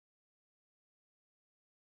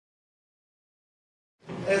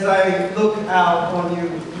as I look out on you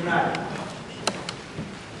tonight.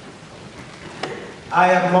 I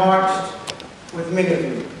have marched with many of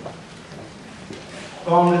you,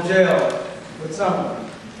 gone to jail with some of you.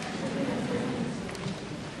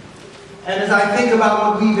 And as I think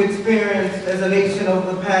about what we've experienced as a nation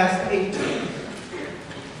over the past 8 years,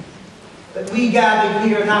 that we gathered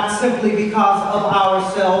here not simply because of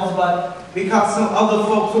ourselves, but because some other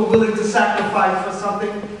folks were willing to sacrifice for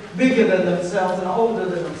something bigger than themselves and older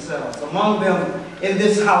than themselves. Among them in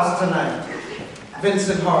this house tonight,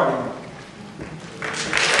 Vincent Harding.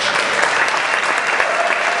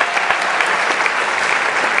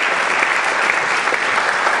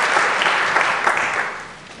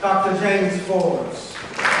 Dr. James Forbes.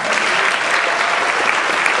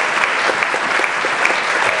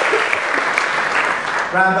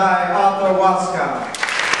 Rabbi Arthur Waskow.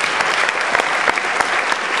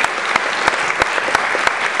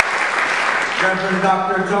 Reverend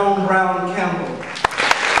Dr. Joan Brown Campbell.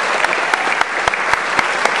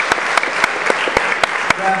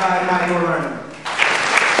 Rabbi Michael Lerner.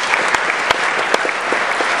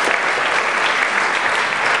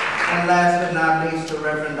 And last but not least, the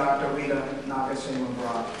Reverend Dr. Rita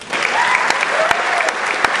Nagasimha-Brock.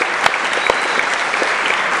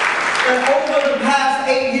 And over the past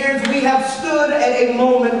 8 years, we have stood at a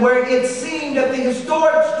moment where it seemed that the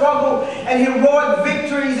historic struggle and heroic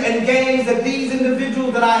victories and gains that these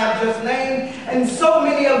individuals that I have just named, and so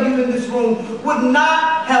many of you in this room, would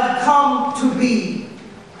not have come to be.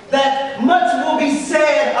 That much will be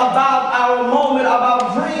said about our moment,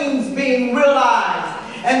 about dreams being realized,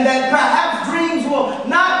 and that perhaps dreams will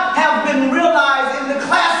not have been realized in the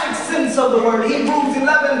classic sense of the word. Hebrews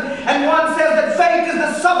 11:1 says that faith is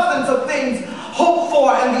the substance of things hoped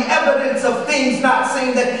for and the evidence of things not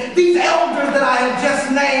seen. That these elders that I have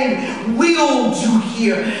just named willed you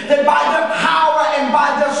here. That by their power and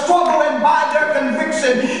by their struggle and by their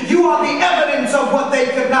conviction, you are the evidence of what they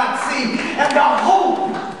could not see and the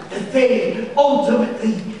hope that they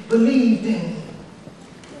ultimately believed in.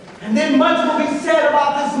 And then much will be said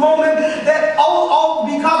about this moment that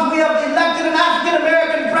because we have elected an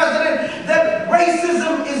African-American president, that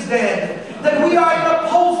racism is dead. That we are in a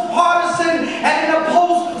post-partisan and in a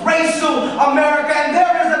post-racial America, and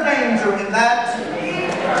there is a danger in that.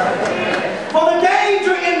 Well, the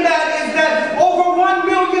danger in that is that over 1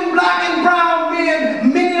 million black and brown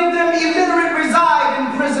men, many of them illiterate, reside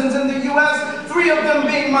in prisons in the U.S., 3 of them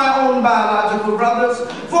being my own biological brothers.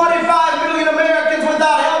 45 million Americans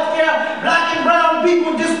without health care, black and brown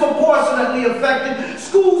people disproportionately affected.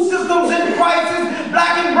 School systems in crisis,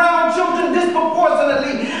 black and brown children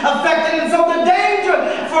disproportionately affected. And so the danger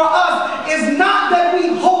for us is not that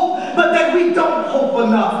we hope, but that we don't hope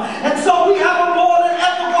enough. And so we have a